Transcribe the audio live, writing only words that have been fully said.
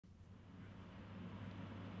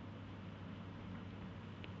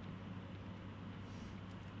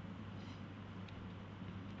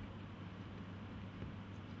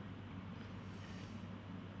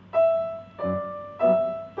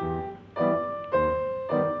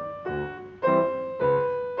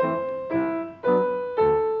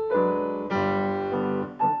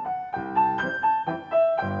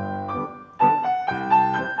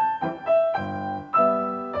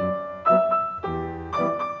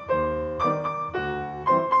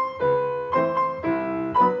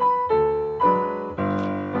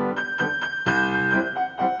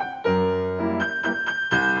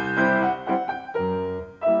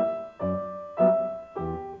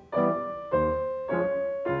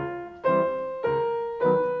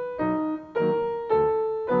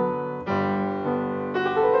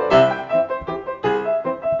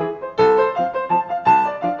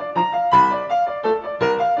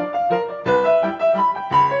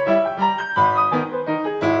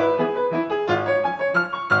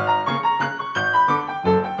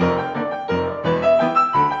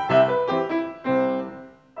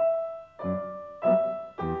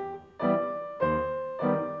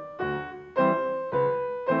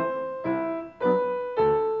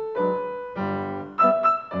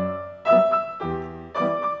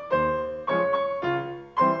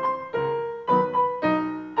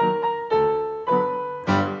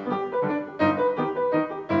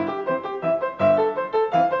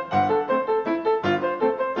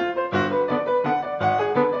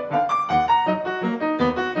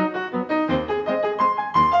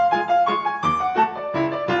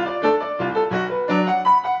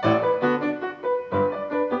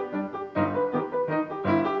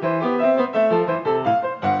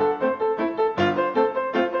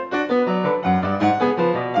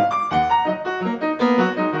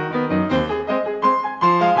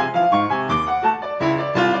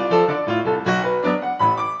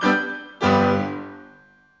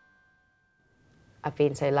I've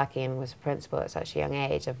been so lucky and was a principal at such a young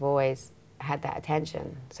age, I've always had that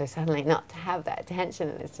attention. So suddenly not to have that attention,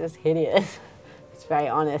 it's just hideous. It's very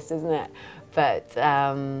honest, isn't it? But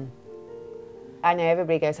I know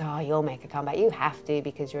everybody goes, oh, you'll make a comeback. You have to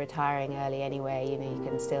because you're retiring early anyway, you know, you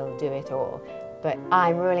can still do it all. But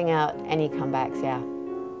I'm ruling out any comebacks, yeah.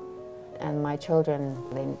 And my children,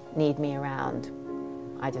 they need me around.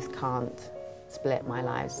 I just can't split my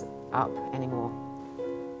lives up anymore.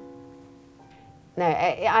 No,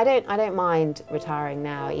 I don't mind retiring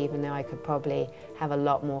now, even though I could probably have a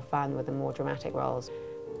lot more fun with the more dramatic roles.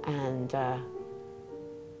 And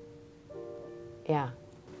yeah.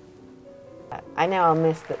 I know I'll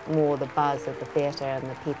miss more the buzz of the theatre and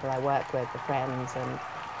the people I work with, the friends, and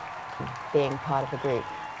being part of a group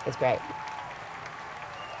is great.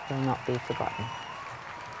 Will not be forgotten.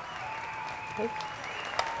 Okay.